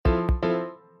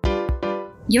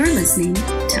You're listening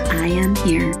to I Am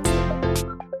Here.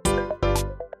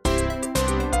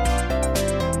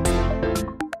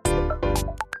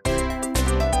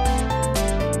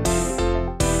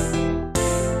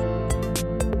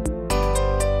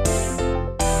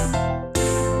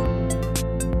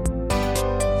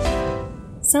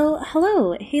 So,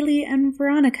 hello, Haley and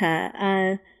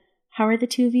Veronica. How are the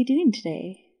two of you doing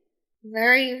today?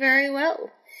 Very, very well.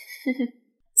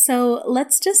 So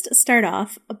let's just start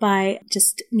off by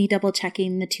just me double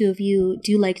checking the two of you.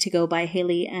 Do you like to go by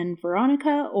Haley and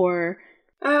Veronica or?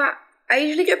 I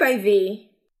usually go by V.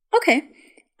 Okay,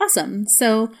 awesome.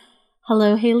 So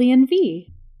hello, Haley and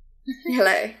V.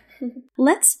 Hello.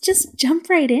 Let's just jump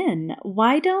right in.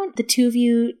 Why don't the two of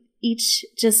you each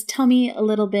just tell me a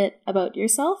little bit about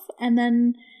yourself, and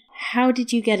then how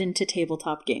did you get into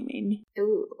tabletop gaming?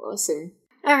 Ooh, awesome.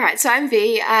 All right, so I'm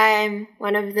V. I'm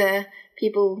one of the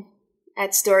people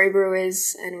at Story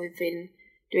Brewers, and we've been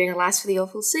doing Alas for the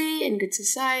Awful Sea and Good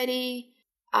Society.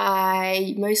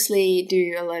 I mostly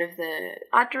do a lot of the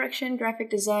art direction, graphic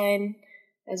design,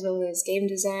 as well as game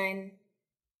design.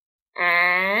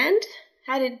 And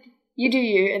how did you do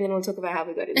you? And then we'll talk about how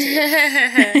we got into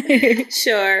it.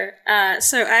 Sure.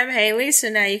 So I'm Haley, so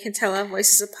now you can tell our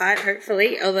voices apart,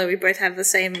 hopefully, although we both have the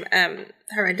same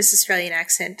horrendous Australian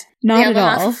accent. Not at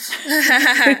all.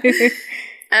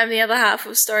 I'm the other half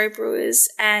of Story Brewers,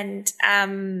 and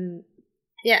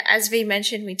as V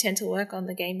mentioned, we tend to work on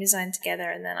the game design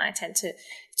together, and then I tend to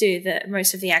do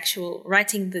most of the actual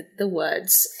writing the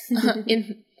words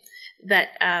in that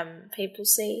people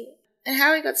see. And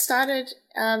how we got started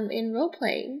in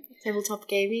role-playing. Tabletop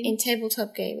gaming. In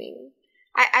tabletop gaming.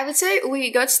 I would say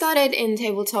we got started in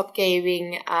tabletop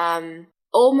gaming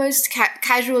almost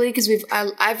casually, because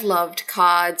I've loved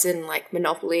cards and like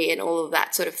Monopoly and all of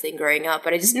that sort of thing growing up,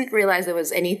 but I just didn't realize there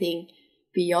was anything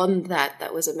beyond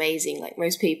that was amazing, like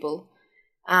most people.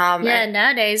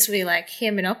 Nowadays we like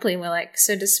hear Monopoly and we're like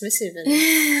so dismissive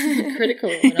and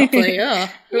critical of Monopoly. Oh,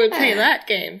 who would play that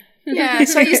game? Yeah,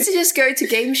 so I used to just go to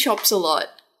game shops a lot,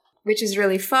 which is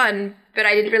really fun, but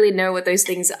I didn't really know what those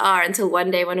things are until one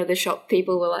day one of the shop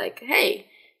people were like, hey,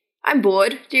 I'm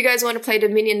bored. Do you guys want to play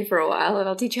Dominion for a while? And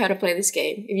I'll teach you how to play this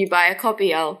game. If you buy a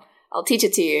copy, I'll teach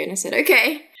it to you. And I said,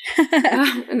 okay.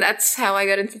 And that's how I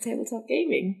got into tabletop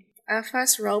gaming. Our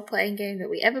first role-playing game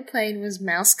that we ever played was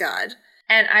Mouse Guard.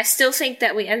 And I still think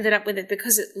that we ended up with it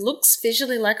because it looks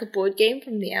visually like a board game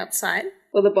from the outside.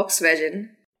 Or the box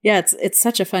version. Yeah, it's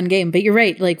such a fun game, but you're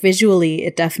right. Like visually,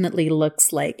 it definitely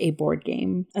looks like a board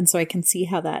game, and so I can see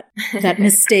how that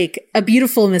mistake, a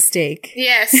beautiful mistake.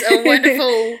 Yes, a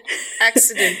wonderful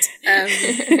accident.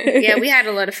 We had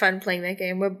a lot of fun playing that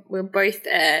game. We're both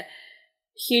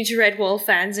huge Redwall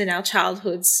fans in our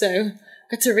childhoods, so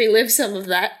got to relive some of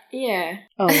that. Yeah.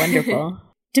 Oh, wonderful.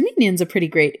 Dominion's a pretty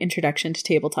great introduction to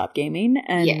tabletop gaming,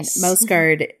 and yes. Mouse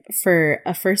Guard for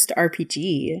a first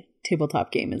RPG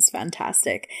tabletop game is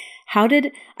fantastic.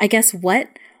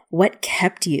 What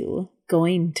kept you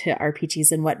going to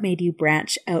RPGs, and what made you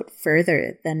branch out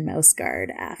further than Mouse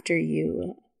Guard after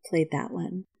you played that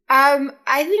one?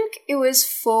 I think it was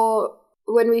for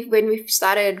when we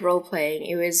started role playing,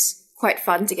 it was quite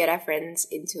fun to get our friends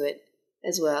into it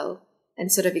as well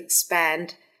and sort of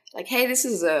expand. Like, hey, this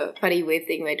is a funny, weird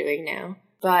thing we're doing now.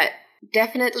 But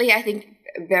definitely, I think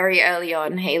very early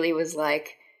on, Haley was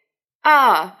like,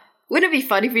 wouldn't it be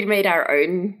fun if we made our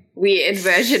own weird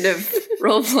version of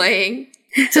role-playing?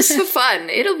 Just for fun.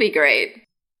 It'll be great.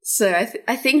 So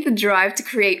I think the drive to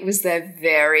create was there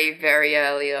very, very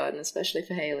early on, especially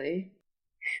for Haley.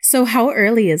 So how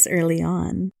early is early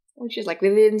on? Which is like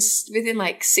within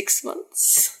like 6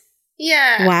 months.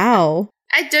 Yeah. Wow.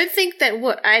 I don't think that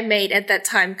what I made at that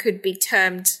time could be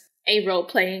termed a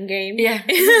role-playing game. Yeah. Not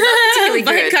particularly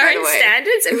By good, current by the way.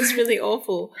 standards, it was really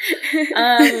awful.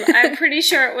 I'm pretty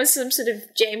sure it was some sort of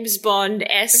James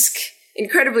Bond-esque.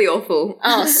 Incredibly awful.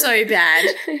 Oh, so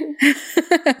bad.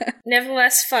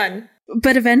 Nevertheless, fun.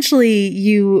 But eventually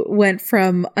you went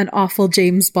from an awful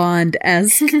James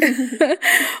Bond-esque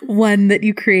one that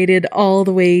you created all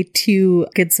the way to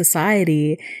Good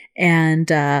Society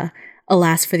and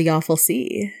Alas for the Awful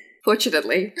Sea.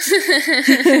 Fortunately.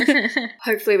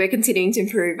 Hopefully we're continuing to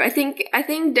improve. I think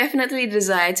definitely the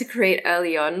desire to create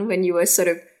early on when you were sort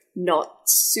of not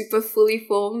super fully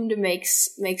formed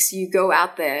makes you go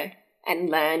out there and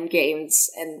learn games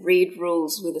and read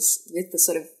rules with the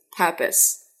sort of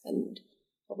purpose and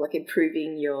of like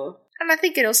improving your... And I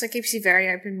think it also keeps you very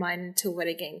open-minded to what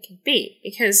a game can be,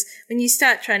 because when you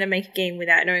start trying to make a game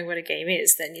without knowing what a game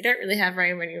is, then you don't really have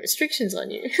very many restrictions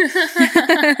on you.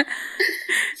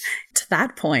 To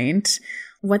that point,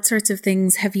 What sorts of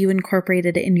things have you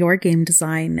incorporated in your game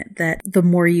design that the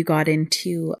more you got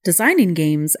into designing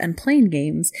games and playing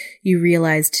games, you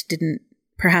realized didn't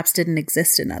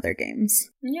exist in other games?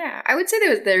 Yeah, I would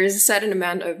say there is a certain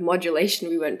amount of modulation.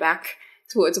 We went back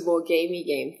towards more gamey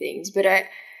game things, but I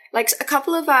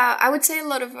would say a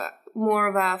lot of more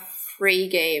of our free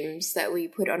games that we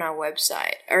put on our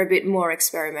website are a bit more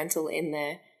experimental in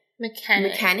their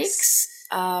mechanics.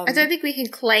 I don't think we can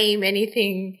claim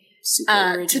anything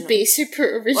to be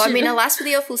super original. Well, I mean, Alas for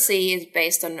the Awful Sea is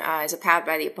based on is a Powered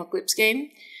by the Apocalypse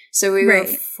game. So we were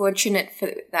fortunate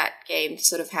for that game to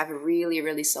sort of have a really,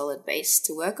 really solid base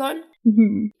to work on.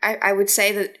 Mm-hmm. I would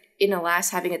say that in Alas,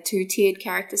 having a 2-tiered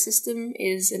character system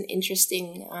is an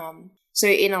interesting... so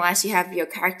in Alas, you have your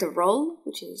character role,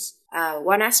 which is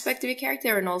one aspect of your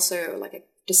character, and also like a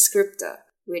descriptor,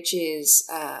 which is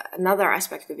another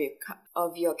aspect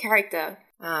of your character,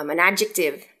 an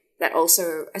adjective that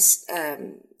also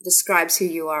describes who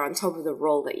you are on top of the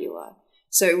role that you are.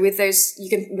 So with those, you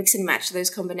can mix and match those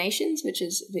combinations, which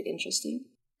is a bit interesting.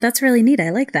 That's really neat. I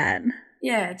like that.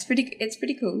 Yeah, it's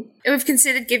pretty cool. We've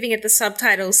considered giving it the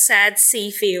subtitle "Sad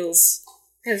Sea Feels,"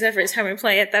 because every time we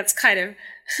play it, that's kind of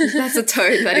that's a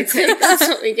tone that it takes. That's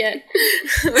what we get,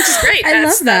 which is great. I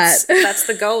love that. That's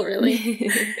the goal, really.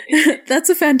 That's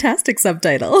a fantastic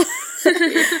subtitle.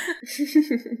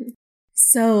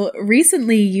 So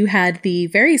recently you had the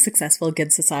very successful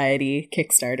Good Society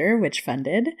Kickstarter, which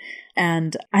funded,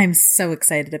 and I'm so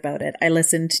excited about it. I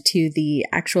listened to the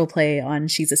actual play on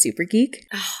She's a Super Geek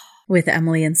with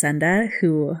Emily and Senda,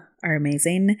 who are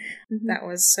amazing. That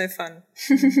was so fun.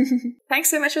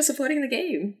 Thanks so much for supporting the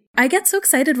game. I get so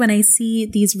excited when I see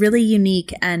these really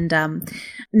unique and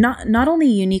not only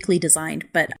uniquely designed,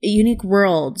 but unique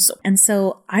worlds. And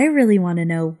so I really want to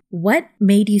know, what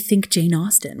made you think Jane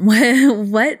Austen?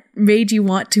 What made you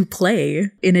want to play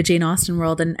in a Jane Austen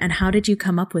world? And how did you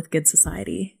come up with Good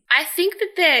Society? I think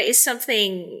that there is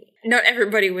something, not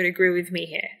everybody would agree with me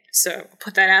here, so I'll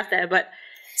put that out there, but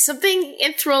something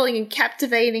enthralling and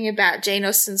captivating about Jane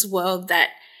Austen's world that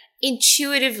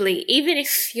intuitively, even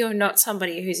if you're not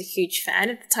somebody who's a huge fan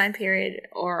of the time period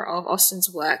or of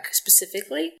Austen's work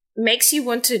specifically, makes you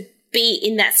want to be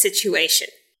in that situation.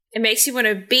 It makes you want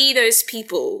to be those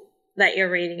people that you're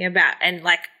reading about and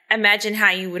like imagine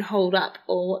how you would hold up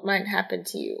or what might happen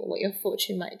to you or what your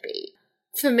fortune might be.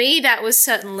 For me, that was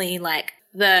certainly like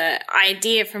the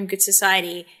idea from Good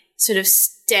Society sort of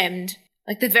stemmed,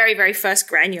 like the very, very first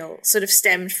granule sort of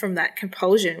stemmed from that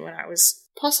compulsion when I was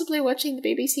possibly watching the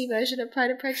BBC version of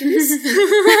Pride and Prejudice.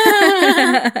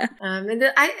 And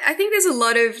I think there's a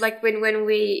lot of like when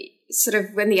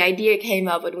the idea came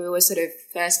up and we were sort of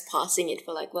first passing it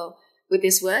for like, well, would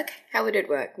this work? How would it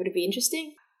work? Would it be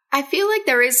interesting? I feel like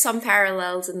there is some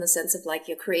parallels in the sense of like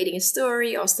you're creating a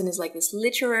story. Austen is like this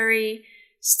literary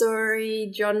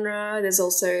story genre. There's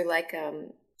also like a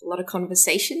lot of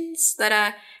conversations that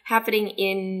are happening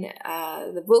in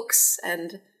the books,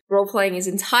 and role-playing is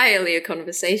entirely a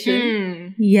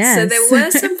conversation. Yes. So there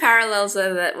were some parallels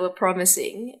there that were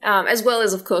promising, as well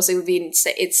as, of course, it would be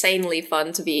insanely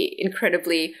fun to be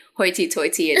incredibly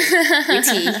hoity-toity and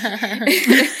witty.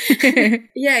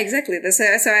 Yeah, exactly. So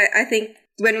I think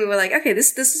when we were like, okay,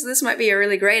 this might be a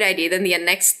really great idea, then the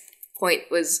next point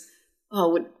was,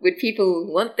 would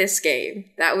people want this game?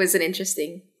 That was an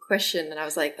interesting question, and I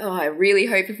was like, I really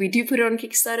hope if we do put it on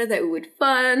Kickstarter that we would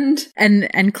fund.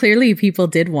 And clearly people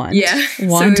did want it.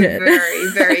 Very,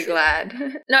 very glad.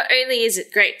 Not only is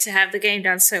it great to have the game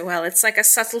done so well, it's like a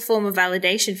subtle form of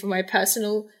validation for my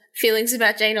personal feelings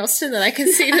about Jane Austen that I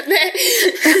can see that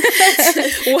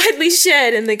they're widely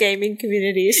shared in the gaming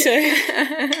community. So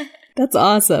that's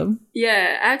awesome.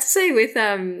 Yeah, I have to say with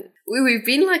we've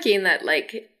been lucky in that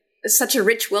like such a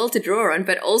rich world to draw on,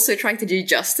 but also trying to do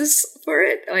justice for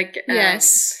it. Like,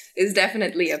 yes, is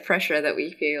definitely a pressure that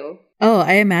we feel. Oh,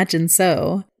 I imagine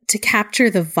so. To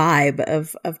capture the vibe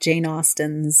of Jane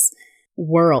Austen's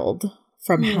world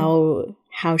from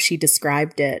how she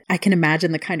described it, I can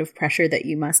imagine the kind of pressure that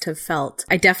you must have felt.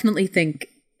 I definitely think,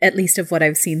 at least of what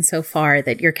I've seen so far,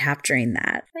 that you're capturing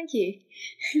that. Thank you.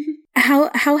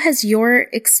 How has your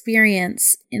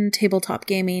experience in tabletop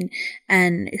gaming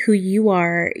and who you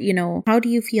are, how do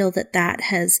you feel that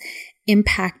has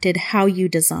impacted how you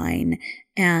design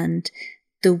and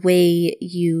the way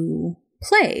you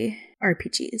play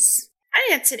RPGs? I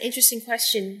think that's an interesting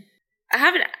question. I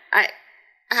haven't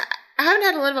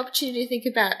had a lot of opportunity to think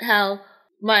about how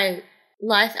my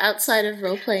life outside of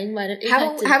role playing might have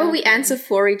impacted. How about we answer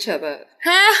for each other?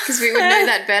 Because we would know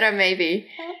that better, maybe.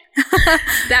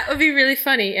 That would be really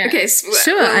funny. Yeah. Okay,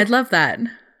 sure, I'd love that.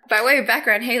 by way of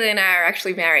background, Haley and I are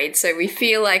actually married, so we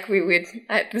feel like we would.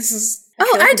 This is.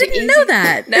 Oh, I didn't know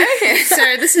that. No,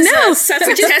 So this is such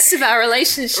a test of our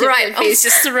relationship. Right. It's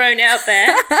just thrown out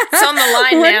there. It's on the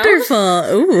line now. Wonderful.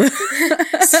 Ooh.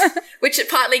 which it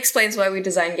partly explains why we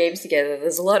design games together.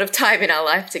 There's a lot of time in our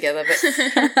life together,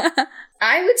 but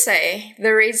I would say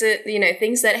the reason,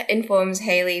 things that informs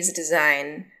Haley's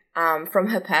design from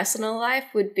her personal life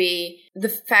would be the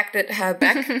fact that her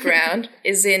background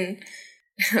is in.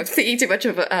 I'm thinking too much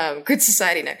of Good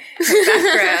Society now. Her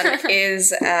background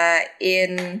is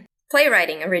in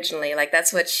playwriting originally. Like,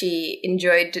 that's what she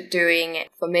enjoyed doing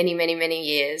for many, many, many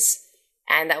years.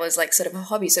 And that was like sort of a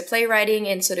hobby. So playwriting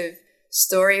and sort of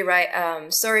story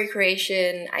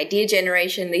creation, idea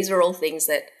generation, these were all things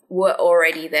that were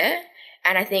already there.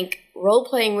 And I think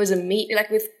role-playing was like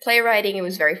with playwriting, it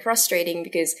was very frustrating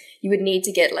because you would need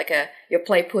to get like your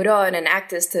play put on and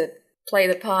actors to play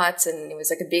the parts, and it was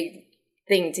like a big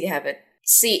thing to have it.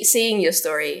 Seeing your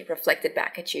story reflected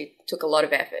back at you took a lot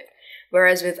of effort.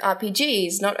 Whereas with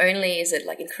RPGs, not only is it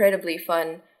like incredibly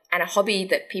fun and a hobby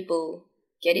that people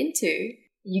get into,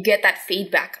 you get that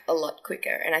feedback a lot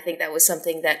quicker. And I think that was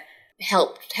something that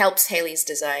helps Haley's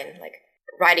design, like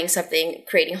writing something,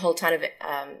 creating a whole ton of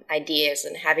ideas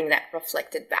and having that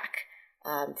reflected back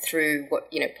through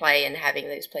what, play, and having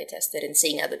those play tested and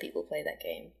seeing other people play that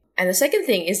game. And the second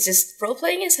thing is just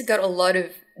role-playing has got a lot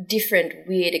of different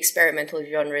weird experimental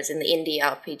genres in the indie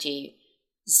RPG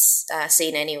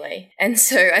scene anyway. And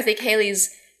so I think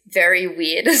Haley's very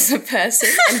weird as a person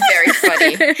and very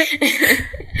funny.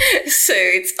 So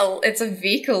it's a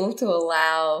vehicle to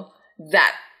allow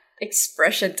that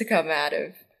expression to come out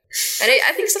of. And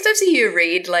I think sometimes you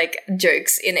read like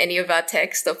jokes in any of our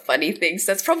text of funny things.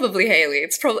 That's probably Haley.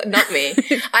 It's probably not me.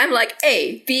 I'm like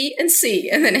A, B, and C,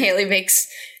 and then Haley makes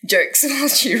jokes while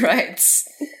she writes.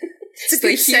 It's a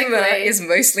good humor segue is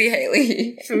mostly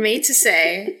Haley. for me to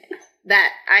say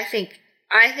that I think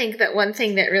that one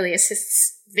thing that really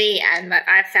assists V and that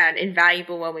I've found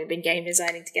invaluable when we've been game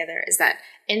designing together is that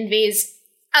in V's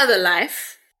other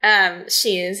life,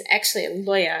 she is actually a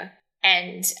lawyer,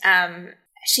 and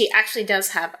she actually does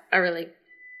have a really,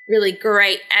 really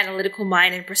great analytical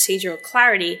mind and procedural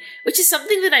clarity, which is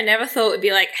something that I never thought would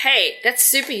be like, hey, that's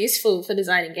super useful for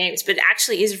designing games, but it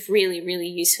actually is really, really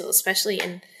useful, especially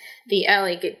in the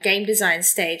early game design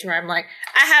stage where I'm like,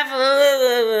 I have blah,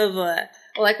 blah, blah,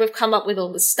 or like we've come up with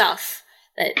all the stuff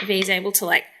that V is able to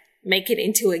like make it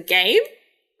into a game.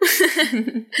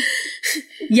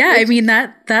 Yeah, I mean,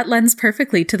 that lends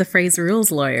perfectly to the phrase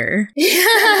rules lawyer.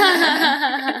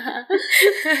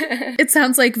 It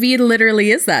sounds like V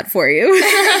literally is that for you. Well,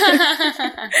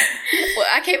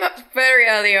 I came up very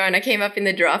early on. I came up in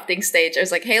the drafting stage. I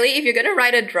was like, Haley, if you're going to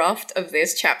write a draft of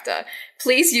this chapter,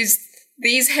 please use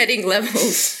these heading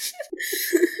levels.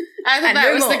 I thought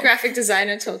that was the graphic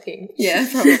designer talking. Yeah,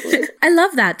 probably. I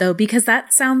love that though, because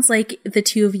that sounds like the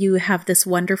two of you have this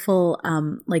wonderful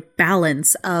like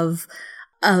balance of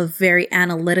very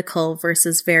analytical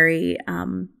versus very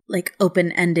like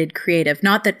open-ended creative.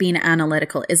 Not that being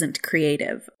analytical isn't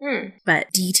creative,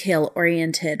 but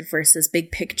detail-oriented versus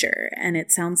big picture. And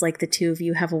it sounds like the two of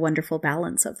you have a wonderful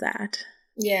balance of that.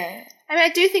 Yeah. I mean, I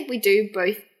do think we do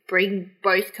both bring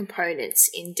both components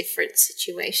in different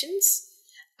situations.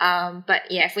 But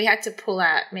yeah, if we had to pull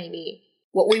out maybe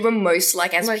what we were most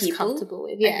like as most people, comfortable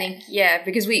with, yeah. I think,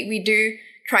 because we do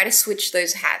try to switch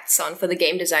those hats on for the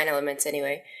game design elements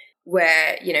anyway,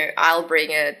 where, I'll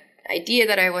bring an idea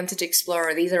that I wanted to explore,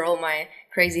 or these are all my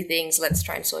crazy things, let's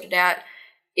try and sort it out.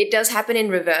 It does happen in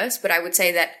reverse, but I would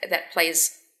say that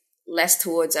plays less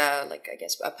towards a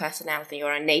personality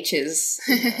or our natures.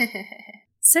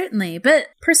 Certainly, but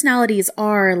personalities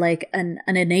are like an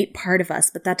innate part of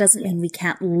us, but that doesn't mean we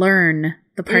can't learn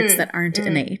the parts that aren't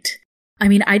innate. I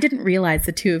mean, I didn't realize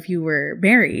the two of you were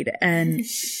married, and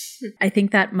I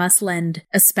think that must lend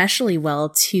especially well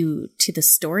to the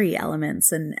story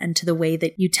elements and to the way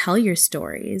that you tell your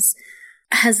stories.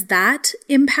 Has that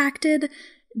impacted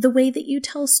the way that you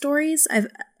tell stories?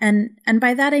 And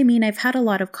by that I mean I've had a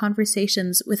lot of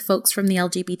conversations with folks from the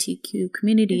LGBTQ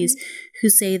communities who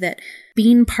say that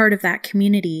being part of that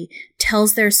community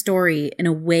tells their story in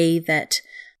a way that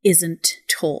isn't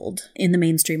told in the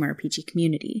mainstream RPG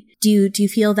community. Do you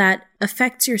feel that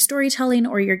affects your storytelling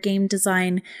or your game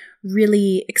design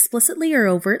really explicitly or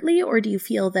overtly, or do you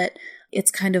feel that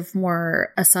it's kind of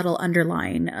more a subtle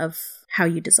underline of how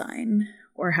you design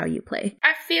or how you play?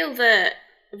 I feel the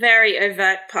very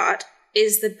overt part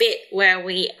is the bit where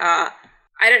we are,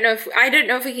 I don't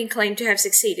know if we can claim to have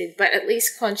succeeded, but at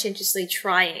least conscientiously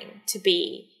trying to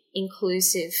be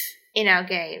inclusive in our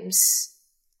games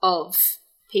of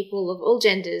people of all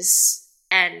genders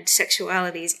and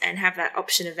sexualities and have that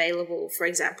option available. For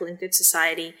example, in Good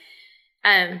Society,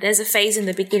 there's a phase in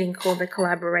the beginning called the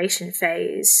collaboration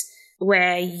phase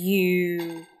where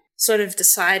you sort of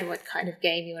decide what kind of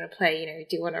game you want to play. You know,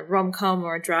 do you want a rom-com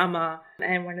or a drama?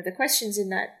 And one of the questions in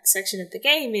that section of the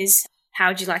game is, how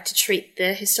would you like to treat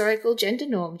the historical gender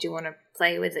norm? Do you want to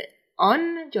play with it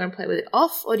on? Do you want to play with it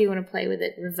off? Or do you want to play with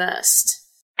it reversed?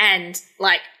 And,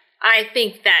 like, I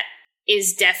think that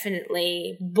is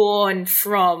definitely born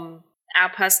from our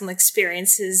personal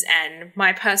experiences and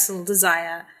my personal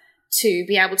desire to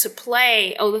be able to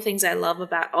play all the things I love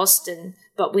about Austin,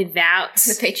 but without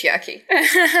the patriarchy.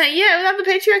 Yeah, without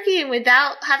the patriarchy and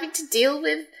without having to deal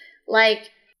with,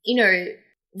 like, you know,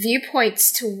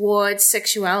 viewpoints towards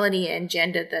sexuality and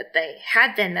gender that they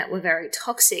had then that were very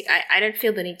toxic. I don't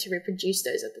feel the need to reproduce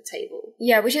those at the table.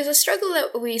 Yeah, which is a struggle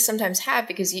that we sometimes have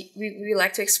because we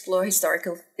like to explore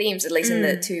historical themes, at least in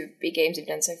the two big games we've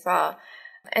done so far.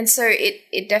 And so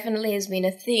it definitely has been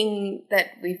a thing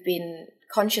that we've been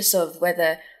conscious of,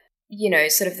 whether, you know,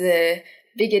 sort of the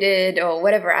bigoted or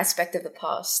whatever aspect of the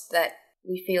past that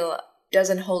we feel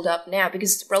doesn't hold up now,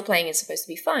 because role-playing is supposed to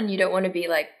be fun. You don't want to be,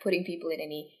 like, putting people in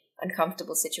any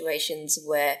uncomfortable situations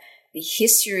where the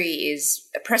history is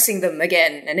oppressing them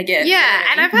again and again. Yeah,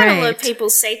 and I've had a lot of people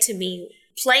say to me,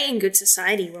 playing Good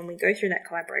Society, when we go through that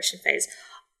collaboration phase,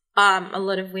 a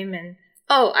lot of women,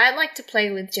 I like to play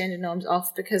with gender norms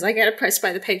off because I get oppressed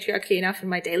by the patriarchy enough in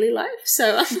my daily life,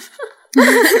 so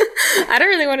I don't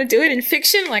really want to do it in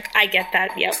fiction. Like, I get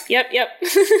that. Yep.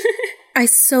 I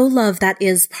so love that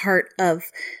is part of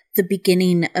the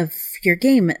beginning of your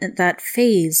game, that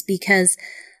phase, because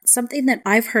something that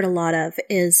I've heard a lot of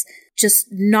is just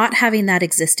not having that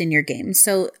exist in your game.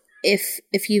 So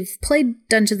if you've played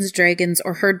Dungeons and Dragons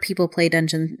or heard people play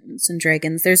Dungeons and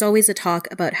Dragons, there's always a talk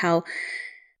about how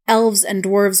elves and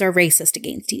dwarves are racist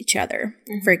against each other,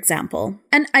 for example.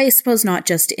 And I suppose not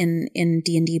just in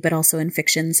D&D, but also in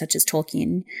fiction such as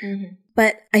Tolkien. Mm-hmm.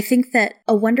 But I think that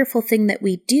a wonderful thing that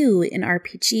we do in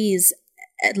RPGs,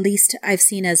 at least I've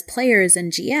seen as players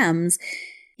and GMs,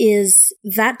 is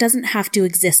that doesn't have to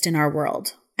exist in our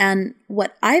world. And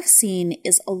what I've seen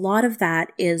is a lot of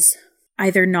that is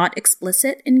either not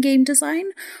explicit in game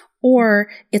design, or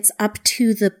it's up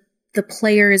to the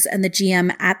players and the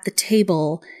GM at the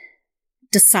table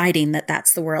deciding that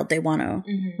that's the world they want to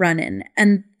run in.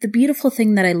 And the beautiful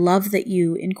thing that I love that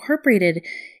you incorporated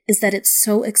is that it's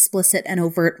so explicit and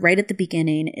overt right at the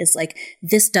beginning, is like,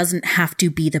 this doesn't have to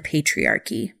be the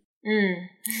patriarchy.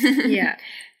 Yeah.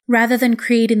 Rather than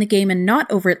creating the game and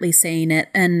not overtly saying it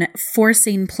and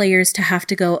forcing players to have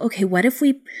to go, okay, what if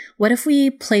we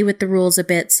play with the rules a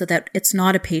bit so that it's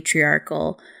not a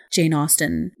patriarchal Jane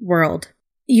Austen world?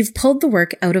 You've pulled the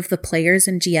work out of the players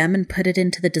and GM and put it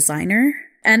into the designer.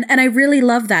 And I really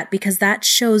love that, because that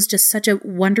shows just such a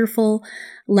wonderful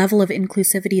level of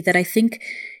inclusivity that I think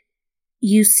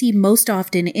you see most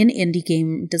often in indie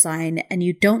game design, and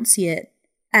you don't see it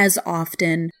as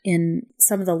often in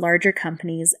some of the larger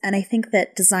companies. And I think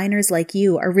that designers like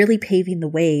you are really paving the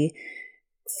way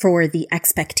for the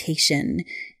expectation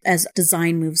as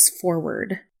design moves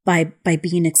forward by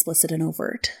being explicit and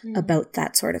overt about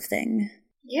that sort of thing.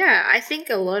 Yeah, I think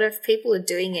a lot of people are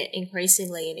doing it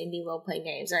increasingly in indie role-playing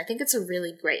games, and I think it's a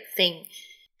really great thing.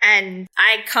 And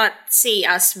I can't see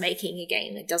us making a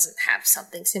game that doesn't have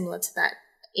something similar to that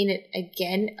in it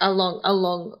again, a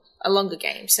longer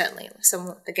game, certainly.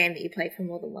 A game that you play for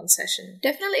more than one session.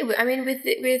 Definitely. I mean,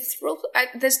 with role,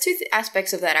 there's two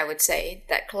aspects of that, I would say.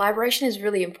 That collaboration is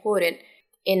really important,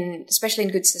 especially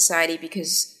in Good Society,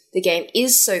 because the game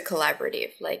is so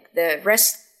collaborative. Like, the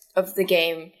rest of the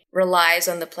game relies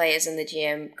on the players and the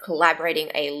GM collaborating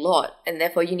a lot, and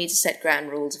therefore you need to set ground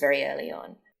rules very early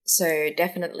on. So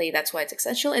definitely that's why it's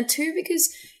essential. And two, because,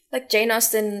 like, Jane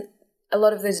Austen, a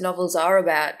lot of those novels are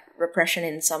about repression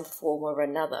in some form or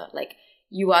another. Like,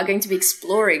 you are going to be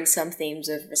exploring some themes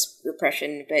of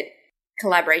repression, but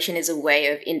collaboration is a way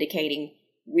of indicating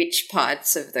which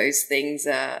parts of those things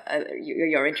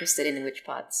you're interested in and which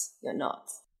parts you're not.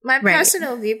 My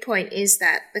personal viewpoint is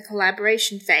that the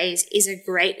collaboration phase is a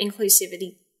great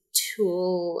inclusivity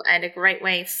tool and a great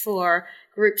way for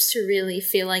groups to really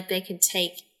feel like they can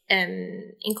take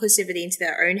inclusivity into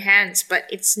their own hands. But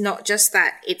it's not just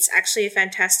that. It's actually a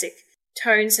fantastic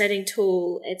tone-setting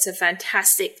tool. It's a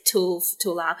fantastic tool to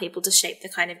allow people to shape the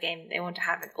kind of game they want to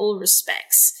have in all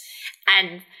respects.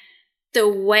 And the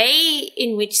way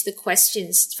in which the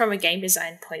questions, from a game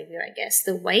design point of view, I guess,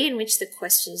 the way in which the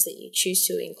questions that you choose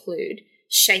to include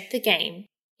shape the game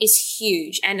is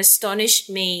huge and astonished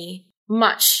me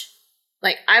much.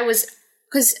 Like, I was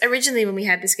because originally when we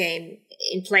had this game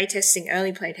in playtesting,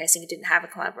 early playtesting, it didn't have a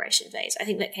collaboration phase. I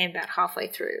think that came about halfway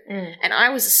through. And I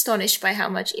was astonished by how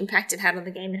much impact it had on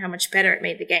the game and how much better it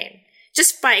made the game.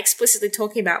 Just by explicitly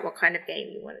talking about what kind of game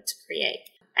you wanted to create.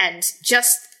 And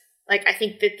just, like, I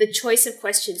think that the choice of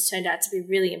questions turned out to be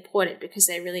really important because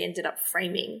they really ended up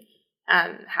framing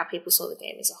how people saw the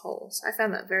game as a whole. So I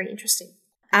found that very interesting.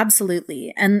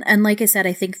 Absolutely. And like I said,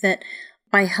 I think that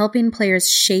by helping players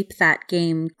shape that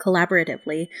game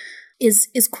collaboratively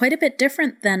is quite a bit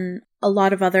different than a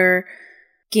lot of other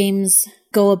games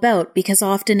go about, because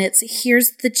often it's,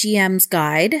 here's the GM's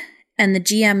guide, and the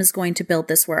GM is going to build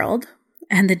this world,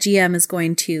 and the GM is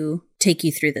going to take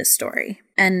you through this story.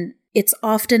 And it's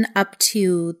often up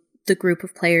to the group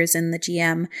of players and the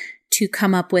GM to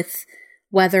come up with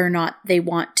whether or not they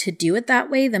want to do it that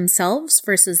way themselves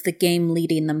versus the game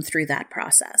leading them through that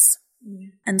process.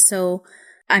 And so,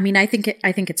 I mean, I think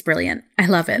it's brilliant. I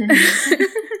love it.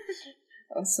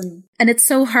 Awesome. And it's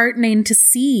so heartening to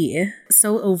see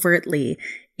so overtly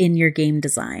in your game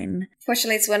design.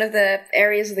 Fortunately, it's one of the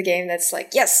areas of the game that's like,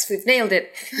 yes, we've nailed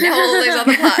it. Now all those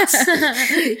other parts.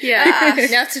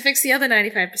 Now to fix the other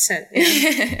 95%.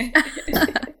 Yeah.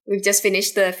 We've just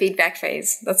finished the feedback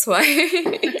phase. That's why.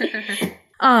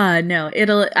 No,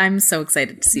 I'm so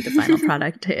excited to see the final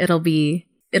product. It'll be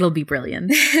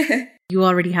brilliant. You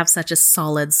already have such a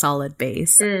solid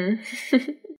base.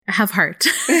 Have heart.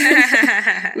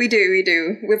 We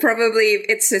do. We're probably,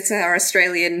 it's our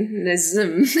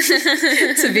Australianism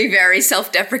to be very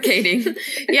self-deprecating.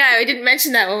 Yeah, we didn't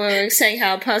mention that when we were saying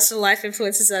how personal life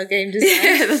influences our game design.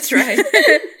 Yeah, that's right.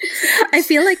 I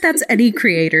feel like that's any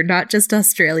creator, not just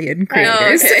Australian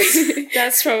creators. Oh, okay.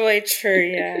 That's probably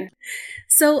true, yeah.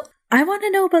 So I want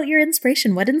to know about your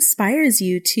inspiration. What inspires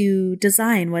you to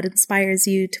design? What inspires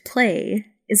you to play?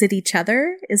 Is it each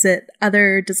other? Is it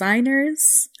other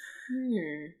designers?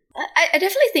 I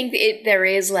definitely think there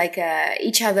is like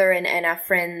each other and our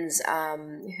friends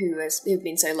who've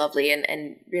been so lovely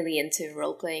and really into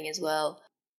role playing as well.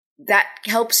 That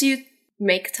helps you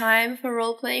make time for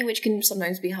role playing, which can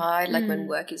sometimes be hard, like when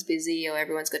work is busy or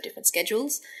everyone's got different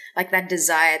schedules. Like that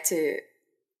desire to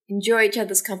enjoy each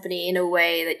other's company in a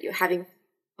way that you're having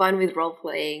fun with role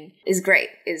playing is great.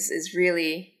 Is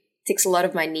really ticks a lot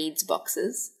of my needs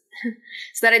boxes.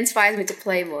 So that inspires me to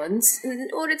play more. And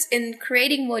in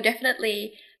creating more,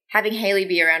 definitely having Hayley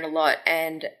be around a lot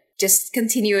and just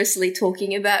continuously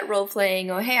talking about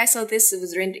role-playing or, hey, I saw this, it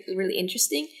was really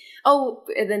interesting. Oh,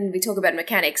 and then we talk about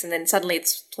mechanics and then suddenly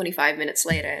it's 25 minutes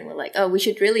later and we're like, oh, we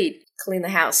should really clean the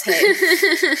house, hey.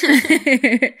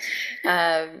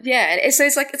 So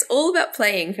it's like, it's all about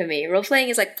playing for me. Role-playing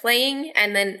is like playing,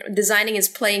 and then designing is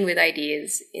playing with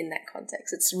ideas in that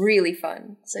context. It's really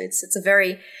fun. So it's a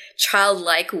very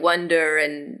childlike wonder,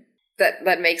 and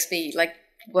that makes me like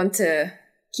want to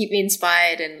keep me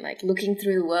inspired and like looking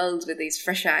through the world with these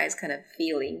fresh eyes kind of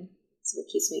feeling. That's what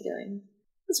keeps me going.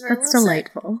 That's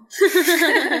delightful.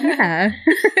 Yeah,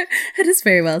 it is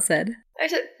very well said.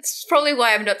 It's probably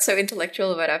why I'm not so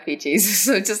intellectual about RPGs.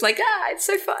 So it's just like, it's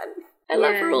so fun. I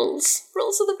love rules.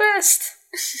 Rules are the best.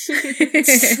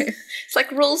 It's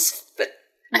like rules, but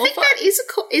more I think fun. that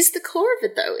is the core of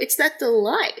it, though. It's that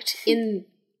delight in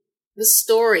the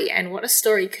story and what a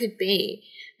story could be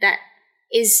that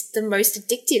is the most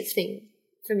addictive thing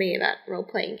for me about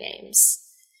role-playing games.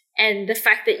 And the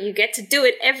fact that you get to do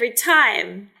it every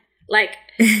time, like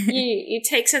you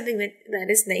take something that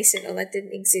is nascent or that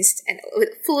didn't exist and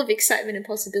full of excitement and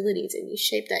possibilities, and you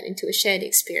shape that into a shared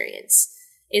experience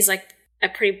is like a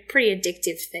pretty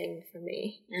addictive thing for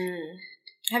me.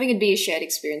 Having it be a shared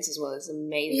experience as well is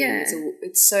amazing. Yeah.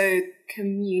 It's so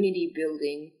community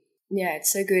building. Yeah,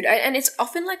 it's so good. And it's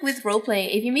often like with role playing,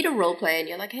 if you meet a role player and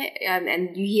you're like, hey,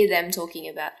 and you hear them talking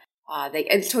about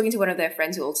talking to one of their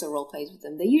friends who also role plays with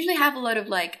them, they usually have a lot of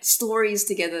like stories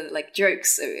together, like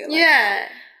jokes. So like,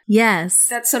 yes.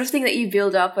 That sort of thing that you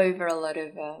build up over a lot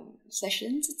of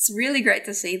sessions. It's really great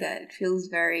to see that. It feels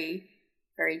very,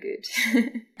 very good.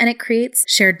 And it creates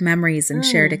shared memories and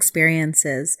shared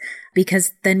experiences,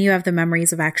 because then you have the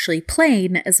memories of actually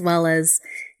playing as well as,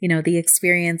 you know, the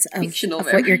experience of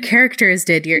what your characters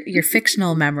did, your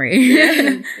fictional memory.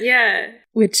 Yeah.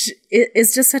 Which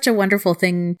is just such a wonderful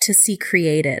thing to see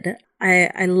created.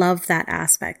 I love that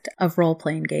aspect of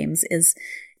role-playing games, is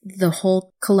the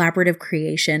whole collaborative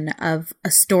creation of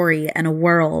a story and a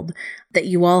world that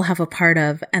you all have a part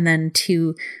of, and then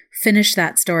to finish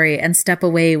that story and step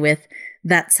away with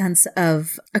that sense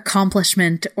of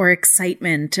accomplishment or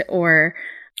excitement or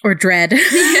dread,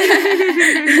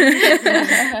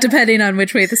 depending on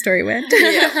which way the story went.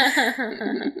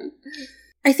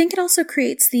 I think it also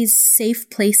creates these safe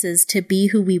places to be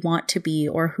who we want to be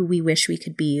or who we wish we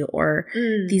could be, or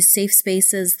these safe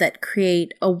spaces that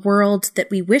create a world that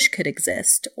we wish could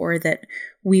exist or that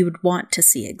we would want to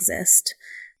see exist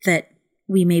that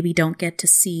we maybe don't get to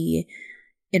see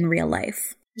in real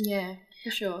life. Yeah,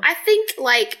 for sure. I think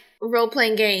like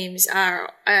role-playing games are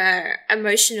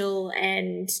emotional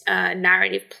and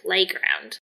narrative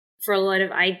playground for a lot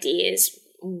of ideas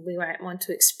we might want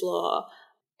to explore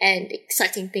and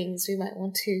exciting things we might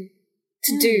want to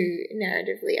do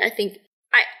narratively. I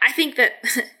think that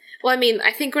well, I mean,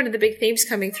 I think one of the big themes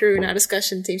coming through in our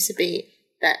discussion seems to be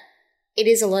that it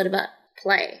is a lot about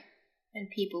play and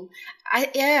people.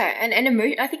 And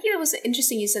emotion. I think it was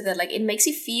interesting you said that, like, it makes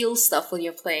you feel stuff when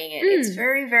you're playing it. It's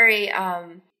very, very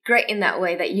great in that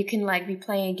way that you can like be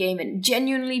playing a game and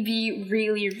genuinely be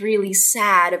really, really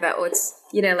sad about what's,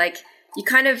 you know, like you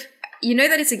kind of, you know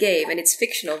that it's a game and it's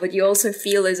fictional, but you also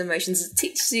feel those emotions. It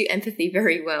teaches you empathy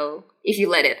very well if you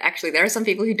let it. Actually, there are some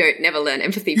people who don't never learn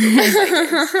empathy from games like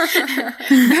this.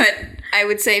 But I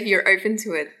would say if you're open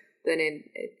to it, then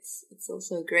it's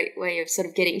also a great way of sort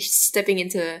of stepping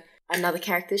into another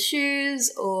character's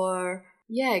shoes, or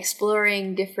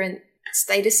exploring different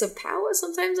status of power.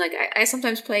 Sometimes, like I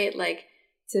sometimes play it like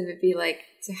to be like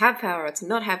to have power or to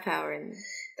not have power, and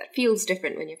that feels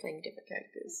different when you're playing different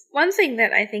characters. One thing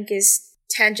that I think is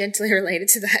tangentially related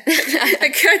to that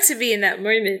occurred to me in that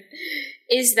moment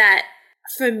is that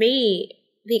for me,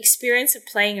 the experience of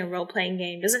playing a role-playing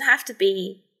game doesn't have to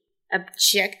be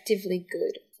objectively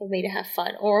good for me to have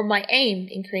fun, or my aim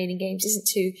in creating games isn't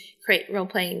to create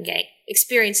role-playing game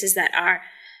experiences that are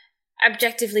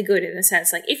objectively good in the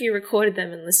sense, like, if you recorded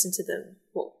them and listened to them,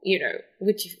 well, you know,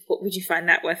 would you find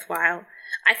that worthwhile?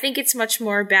 I think it's much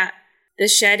more about the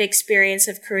shared experience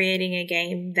of creating a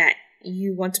game that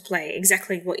you want to play,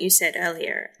 exactly what you said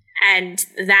earlier. And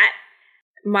that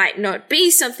might not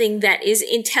be something that is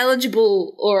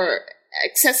intelligible or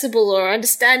accessible or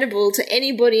understandable to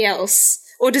anybody else,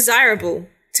 or desirable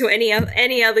to any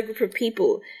other group of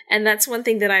people. And that's one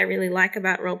thing that I really like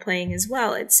about role-playing as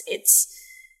well.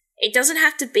 It doesn't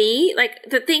have to be, like,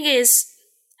 the thing is,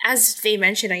 as V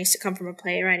mentioned, I used to come from a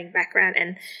playwriting background,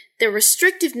 and the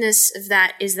restrictiveness of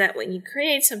that is that when you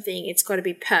create something, it's got to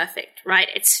be perfect, right?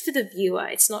 It's for the viewer,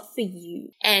 it's not for you.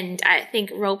 And I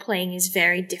think role-playing is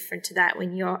very different to that.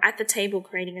 When you're at the table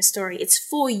creating a story, it's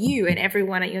for you and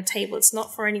everyone at your table. It's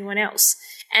not for anyone else.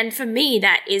 And for me,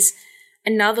 that is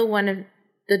another one of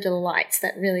the delights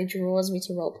that really draws me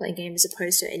to role-playing games as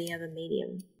opposed to any other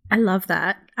medium. I love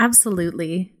that.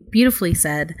 Absolutely. Beautifully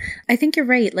said. I think you're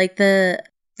right. Like the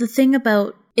thing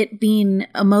about it being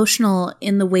emotional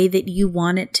in the way that you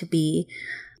want it to be,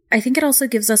 I think it also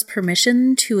gives us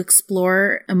permission to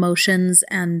explore emotions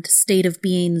and state of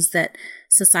beings that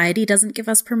society doesn't give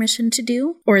us permission to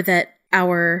do, or that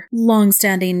our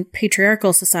long-standing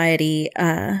patriarchal society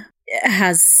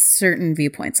has certain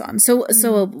viewpoints on. So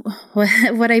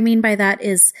what I mean by that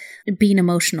is being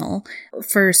emotional.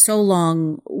 For so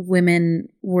long, women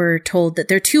were told that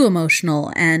they're too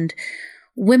emotional, and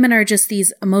women are just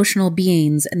these emotional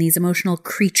beings and these emotional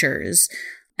creatures.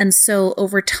 And so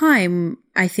over time,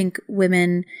 I think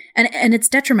women, and it's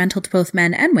detrimental to both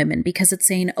men and women, because it's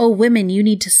saying, oh, women, you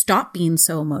need to stop being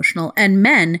so emotional. And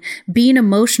men, being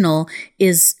emotional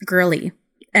is girly,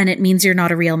 and it means you're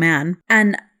not a real man.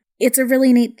 And it's a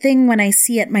really neat thing when I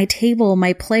see at my table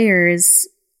my players,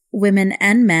 women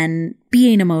and men,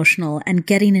 being emotional and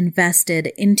getting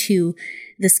invested into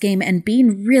this game and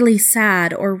being really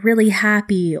sad or really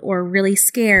happy or really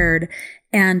scared,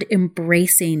 and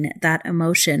embracing that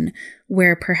emotion,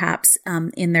 where perhaps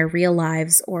in their real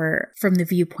lives or from the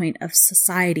viewpoint of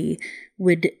society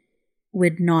would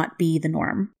not be the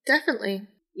norm. Definitely.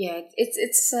 Yeah,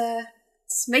 it's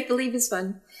make-believe is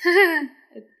fun.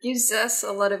 It gives us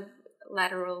a lot of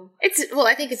lateral.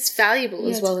 I think it's valuable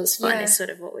as well as fun. Is sort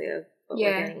of what we're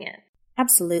getting at.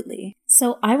 Absolutely.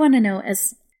 So I want to know,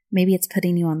 as maybe it's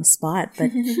putting you on the spot,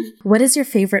 but what is your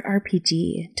favorite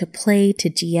RPG to play, to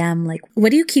GM? Like,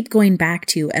 what do you keep going back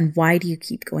to, and why do you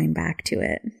keep going back to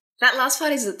it? That last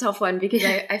part is a tough one, because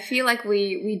I feel like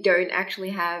we don't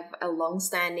actually have a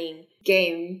long-standing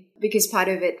game, because part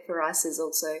of it for us is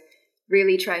also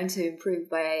really trying to improve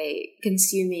by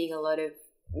consuming a lot of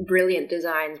brilliant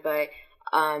designs by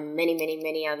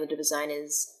many other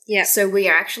designers. Yeah. So we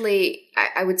are actually,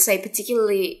 I would say,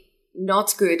 particularly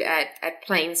not good at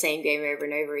playing the same game over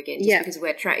and over again, just because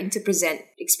we're trying to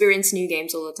experience new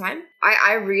games all the time.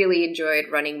 I really enjoyed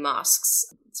running Masks.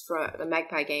 It's from the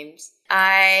Magpie Games.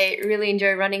 I really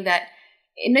enjoy running that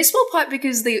in a small part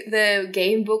because the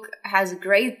game book has a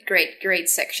great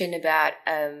section about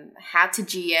how to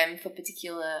GM for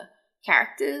particular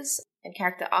characters and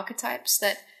character archetypes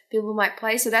that people might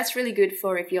play. So that's really good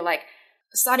for if you're like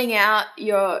starting out,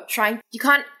 you're trying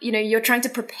to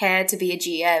prepare to be a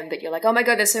GM, but you're like, oh my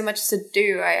god, there's so much to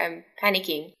do, I'm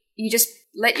panicking. You just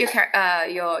let your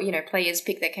players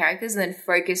pick their characters and then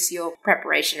focus your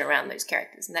preparation around those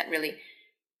characters, and that really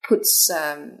puts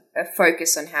a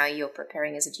focus on how you're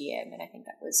preparing as a GM. And I think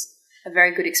that was a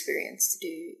very good experience to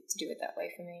do it that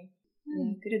way for me.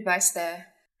 Yeah, good advice there.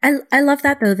 I love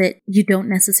that, though, that you don't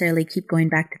necessarily keep going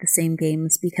back to the same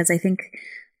games, because I think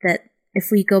that if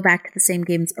we go back to the same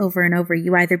games over and over,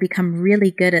 you either become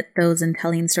really good at those and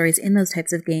telling stories in those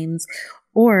types of games,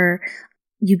 or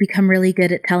you become really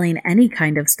good at telling any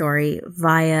kind of story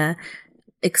via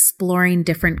exploring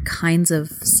different kinds of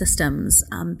systems,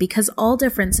 because all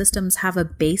different systems have a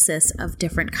basis of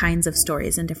different kinds of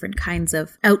stories and different kinds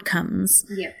of outcomes.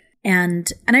 Yeah.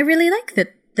 And I really like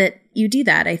that you do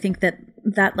that. I think that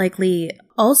likely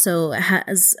also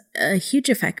has a huge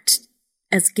effect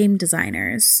as game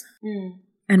designers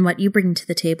and what you bring to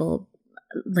the table,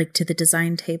 like to the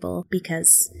design table,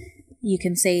 because you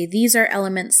can say, these are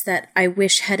elements that I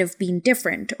wish had have been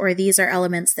different, or these are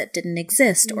elements that didn't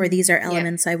exist, or these are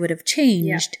elements I would have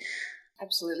changed. Yeah.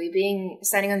 Absolutely.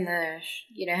 Standing on the,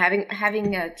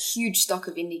 having a huge stock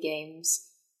of indie games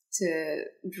to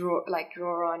draw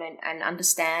on and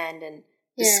understand and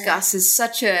discuss is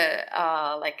such a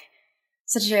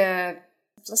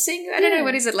blessing. I don't know,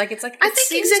 what is it like? It's like, I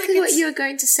think exactly what you were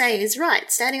going to say is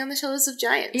right. Standing on the shoulders of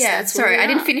giants. Yeah, sorry, I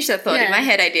didn't finish that thought. In my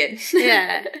head I did.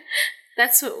 Yeah.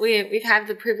 That's what we've had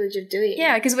the privilege of doing.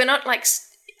 Yeah, because we're not like,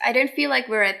 I don't feel like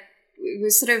we're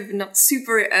sort of not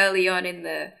super early on in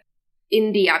the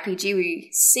indie RPG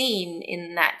we've seen.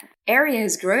 In that area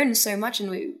has grown so much,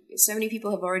 and so many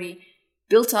people have already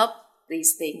built up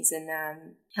these things, and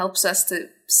helps us to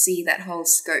see that whole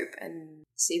scope and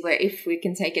see if we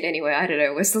can take it anywhere. I don't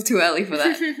know. We're still too early for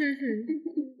that.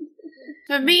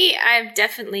 For me, I'm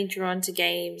definitely drawn to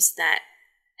games that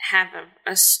have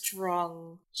a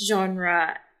strong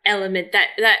genre element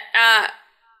that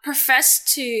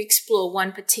profess to explore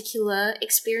one particular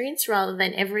experience rather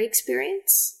than every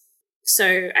experience.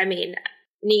 So, I mean,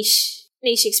 niche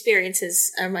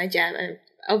experiences are my jam.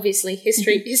 Obviously,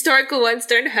 historical ones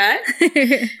don't hurt.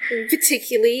 I'm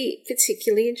particularly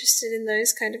interested in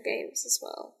those kind of games as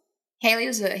well. Hayley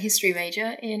was a history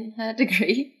major in her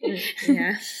degree.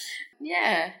 Yeah.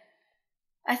 Yeah.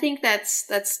 I think that's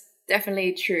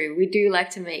definitely true. We do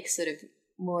like to make sort of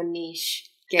more niche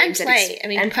games. And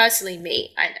play. Personally,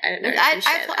 me. I don't know. Look,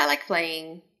 I like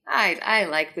playing. I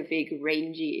like the big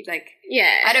rangy,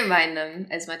 I don't mind them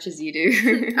as much as you do.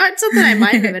 It's not that I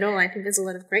mind them at all. I think there's a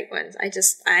lot of great ones.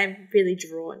 I'm really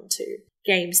drawn to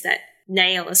games that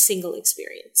nail a single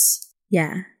experience.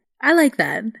 Yeah, I like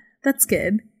that. That's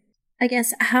good. I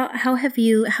guess, how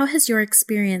has your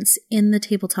experience in the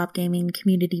tabletop gaming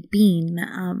community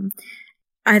been,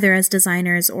 either as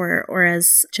designers or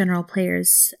as general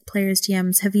players,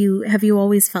 GMs? Have you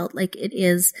always felt like it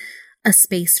is a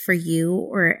space for you,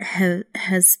 or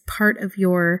has part of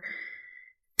your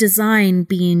design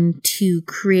been to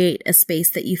create a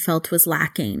space that you felt was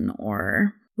lacking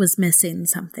or was missing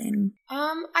something?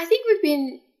 I think we've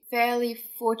been fairly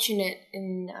fortunate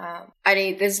in,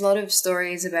 there's a lot of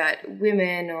stories about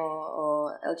women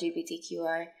or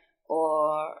LGBTQI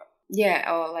or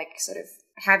sort of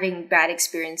having bad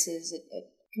experiences at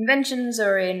conventions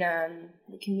or in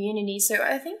the community. So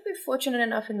I think we're fortunate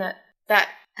enough in that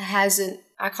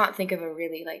I can't think of a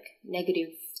really negative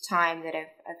time that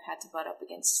I've had to butt up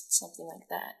against something like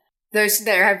that.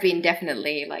 There have been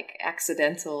definitely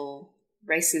accidental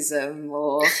racism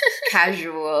or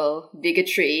casual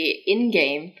bigotry in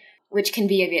game, which can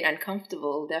be a bit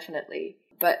uncomfortable, definitely.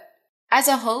 But as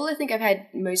a whole, I think I've had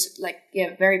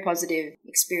very positive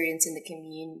experience in the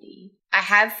community. I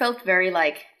have felt very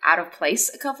out of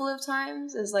place a couple of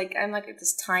times, as I'm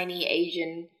this tiny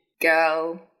Asian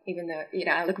girl, even though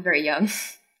I look very young.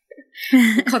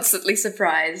 Constantly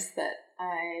surprised that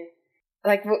I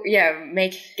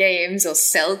make games or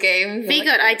sell games. We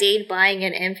got ID'd buying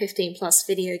an M15 Plus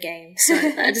video game, so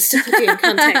just to put you in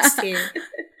context here.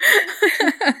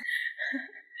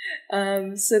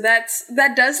 So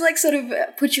that does sort of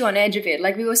put you on edge a bit.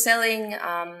 We were selling,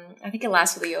 I think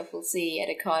Alas for the Awful Sea at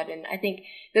a con, and I think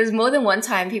there's more than one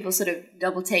time people sort of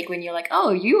double take when you're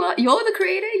oh, you're the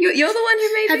creator, you're the one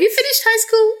who made. Have you finished high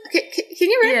school? Can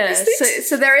you write this?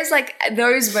 So there is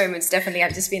those moments. Definitely,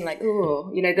 I've just been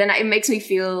ooh, then it makes me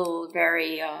feel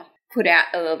very put out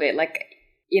a little bit.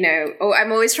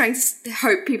 I'm always trying to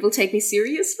hope people take me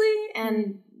seriously,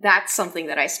 and that's something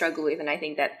that I struggle with, and I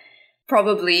think that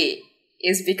probably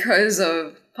is because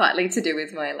of partly to do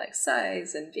with my like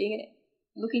size and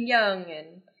looking young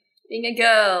and being a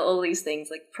girl, all these things.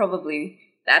 Like probably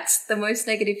that's the most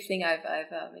negative thing I've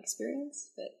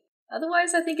experienced, but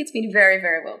otherwise I think it's been very,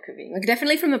 very welcoming. Like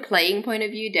definitely from a playing point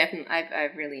of view,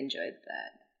 I've really enjoyed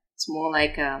that. It's more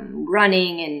like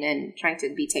running and trying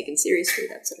to be taken seriously,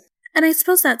 that sort of. And I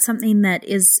suppose that's something that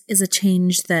is a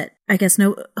change that I guess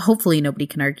hopefully nobody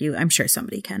can argue. I'm sure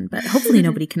somebody can, but hopefully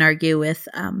nobody can argue with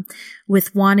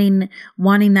wanting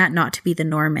that not to be the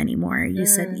norm anymore. You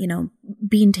said,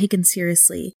 being taken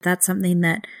seriously. That's something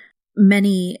that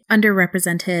many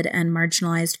underrepresented and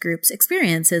marginalized groups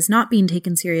experience, is not being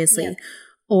taken seriously,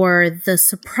 or the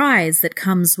surprise that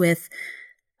comes with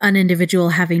an individual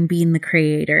having been the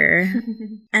creator.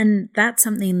 And that's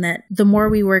something that the more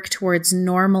we work towards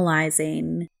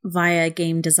normalizing via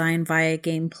game design, via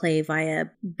gameplay, via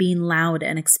being loud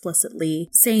and explicitly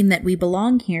saying that we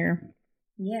belong here,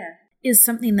 is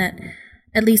something that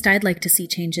at least I'd like to see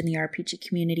change in the RPG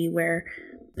community, where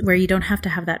you don't have to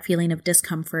have that feeling of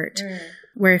discomfort,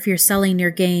 where if you're selling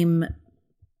your game,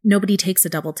 nobody takes a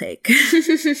double take. And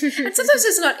sometimes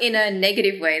it's not in a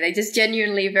negative way. They just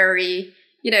genuinely very...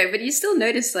 but you still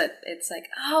notice that it's like,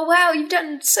 oh, wow, you've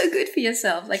done so good for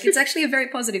yourself. Like, it's actually a very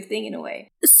positive thing in a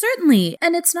way. Certainly.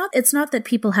 And it's not that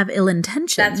people have ill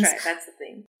intentions. That's right. That's the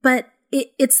thing. But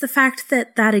it's the fact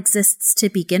that exists to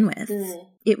begin with.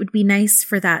 It would be nice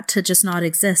for that to just not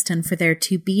exist, and for there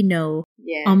to be no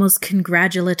almost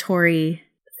congratulatory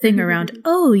thing around,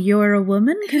 oh, you're a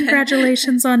woman?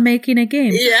 Congratulations on making a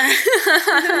game. Yeah.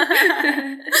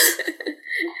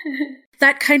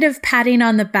 That kind of patting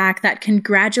on the back, that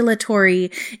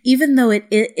congratulatory, even though it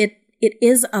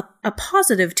is a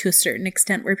positive to a certain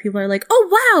extent, where people are like,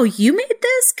 oh, wow, you made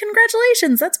this?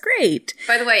 Congratulations. That's great.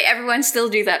 By the way, everyone still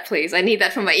do that, please. I need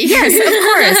that for my ego. Yes, of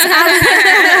course.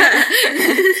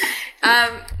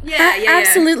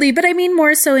 Absolutely. But I mean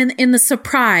more so in the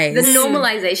surprise. The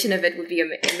normalization of it would be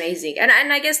amazing. And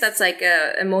I guess that's like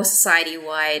a more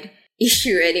society-wide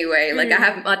issue anyway. Like I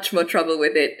have much more trouble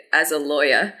with it as a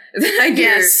lawyer than I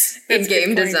do in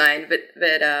game design. But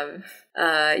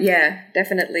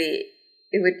definitely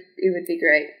it would be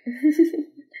great.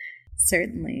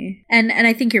 Certainly. And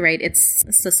I think you're right. It's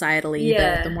societally,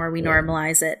 the more we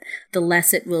normalize it, the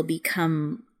less it will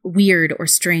become weird or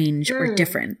strange or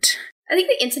different. I think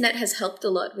the internet has helped a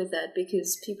lot with that,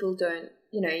 because people don't,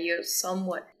 you're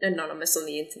somewhat anonymous on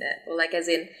the internet, or like as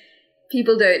in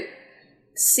people don't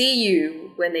see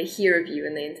you when they hear of you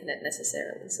on the internet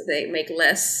necessarily, so they make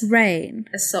less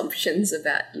assumptions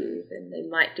about you than they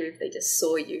might do if they just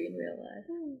saw you in real life.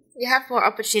 You have more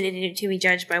opportunity to be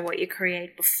judged by what you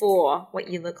create before what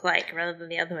you look like, rather than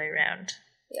the other way around.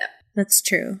 Yeah, that's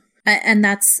true, and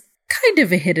that's kind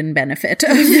of a hidden benefit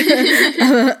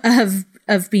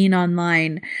of being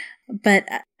online. But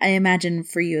I imagine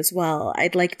for you as well,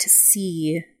 I'd like to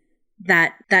see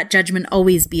that judgment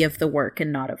always be of the work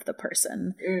and not of the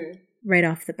person right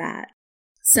off the bat.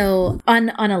 So on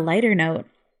a lighter note,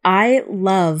 I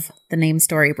love the name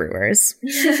Story Brewers.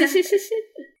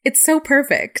 It's so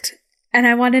perfect. And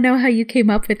I want to know how you came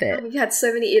up with it. We've had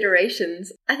so many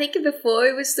iterations. I think before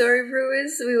it was Story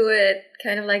Brewers, we were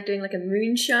kind of like doing like a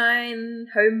moonshine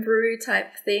homebrew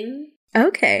type thing.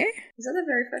 Okay. Was that the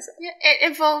very first one? Yeah, it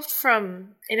evolved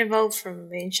from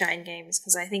moonshine games,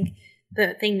 because I think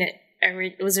the thing that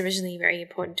was originally very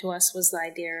important to us was the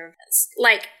idea of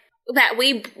like that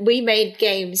we made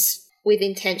games with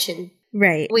intention.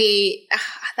 Right.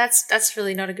 That's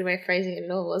really not a good way of phrasing it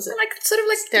at all, was it? Like sort of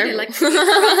like like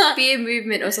craft beer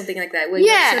movement or something like that. Where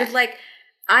you're sort of like,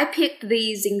 I picked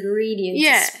these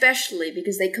ingredients especially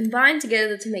because they combine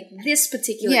together to make this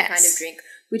particular kind of drink,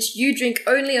 which you drink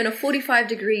only on a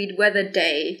 45-degree weather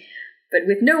day, but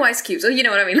with no ice cubes. Or you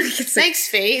know what I mean? Like Thanks,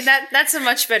 Fee. That's a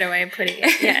much better way of putting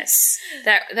it. Yes,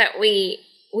 that we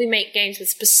make games with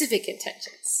specific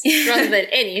intentions rather than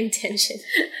any intention.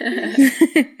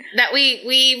 That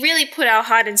we really put our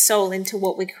heart and soul into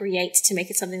what we create to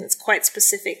make it something that's quite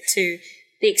specific to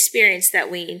the experience that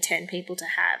we intend people to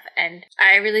have. And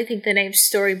I really think the name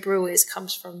Story Brewers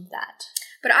comes from that.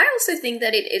 But I also think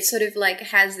that it sort of like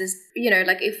has this,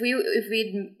 like if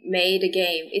we'd made a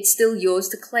game, it's still yours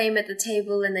to claim at the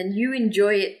table, and then you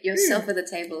enjoy it yourself at the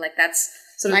table. Like that's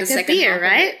sort of like the second beer, half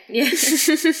right? Yeah.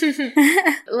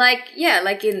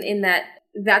 like in that,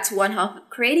 that's one half.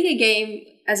 Creating a game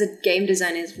as a game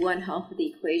designer is one half of the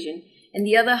equation, and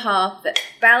the other half that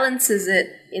balances it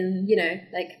in,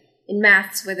 like in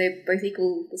maths where they both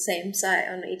equal the same side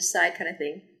on each side kind of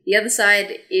thing. The other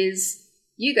side is,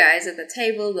 you guys at the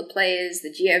table, the players,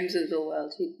 the GMs of the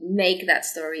world who make that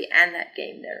story and that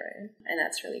game their own. And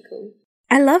that's really cool.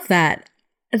 I love that.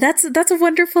 That's a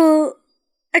wonderful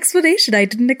explanation. I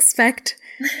didn't expect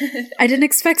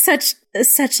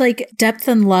such like depth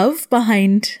and love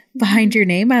behind your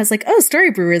name. I was like, oh,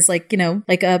 Storybrew is like,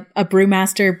 like a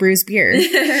brewmaster brews beer.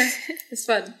 It's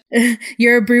fun.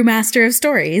 You're a brewmaster of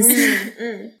stories.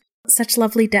 Such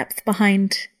lovely depth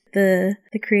behind the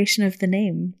creation of the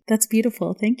name. That's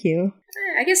beautiful. Thank you.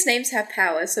 I guess names have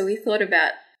power, so we thought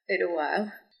about it a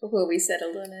while before we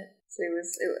settled on it. So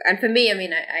and for me, I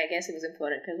mean, I guess it was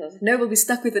important because I was like, no, we'll be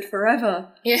stuck with it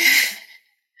forever. Yeah.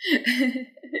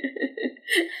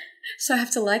 So I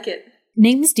have to like it.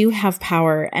 Names do have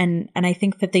power, and I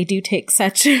think that they do take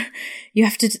such, you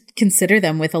have to consider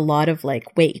them with a lot of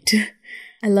like weight.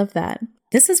 I love that.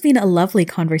 This has been a lovely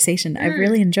conversation. I've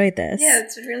really enjoyed this. Yeah,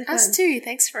 it's really fun. Us too.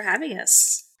 Thanks for having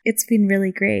us. It's been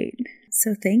really great.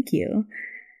 So thank you.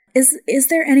 Is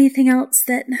there anything else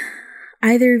that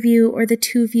either of you or the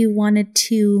two of you wanted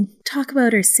to talk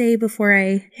about or say before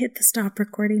I hit the stop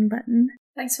recording button?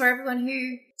 Thanks for everyone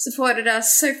who supported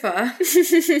us so far.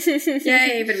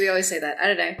 Yay, but we always say that. I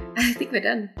don't know. I think we're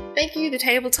done. Thank you, the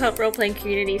tabletop role-playing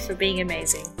community, for being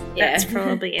amazing. Yeah. That's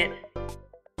probably it.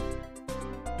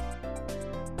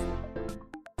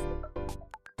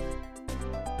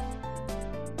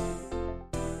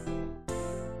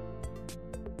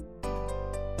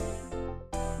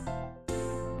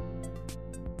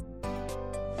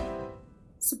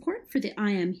 Support for the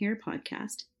I Am Here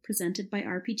podcast, presented by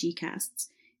RPG Casts,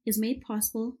 is made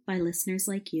possible by listeners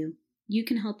like you. You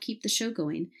can help keep the show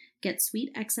going, get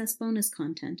sweet excess bonus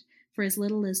content for as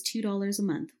little as $2 a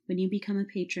month when you become a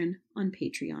patron on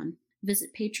Patreon.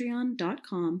 Visit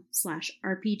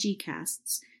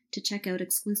patreon.com/rpgcasts to check out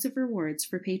exclusive rewards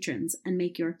for patrons and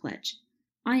make your pledge.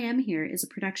 I Am Here is a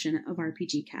production of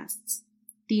RPG Casts.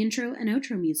 The intro and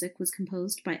outro music was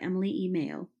composed by Emily E.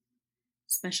 Mayo.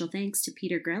 Special thanks to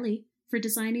Peter Grelly for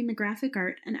designing the graphic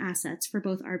art and assets for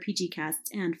both RPG Casts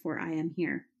and for I Am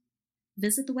Here.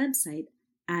 Visit the website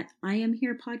at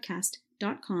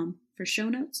IamHerePodcast.com for show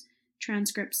notes,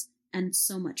 transcripts, and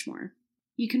so much more.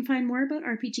 You can find more about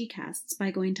RPG Casts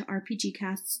by going to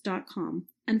RPGcasts.com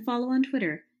and follow on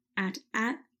Twitter at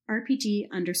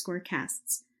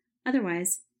RPG_casts.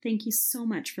 Otherwise, thank you so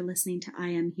much for listening to I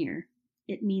Am Here.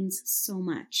 It means so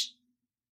much.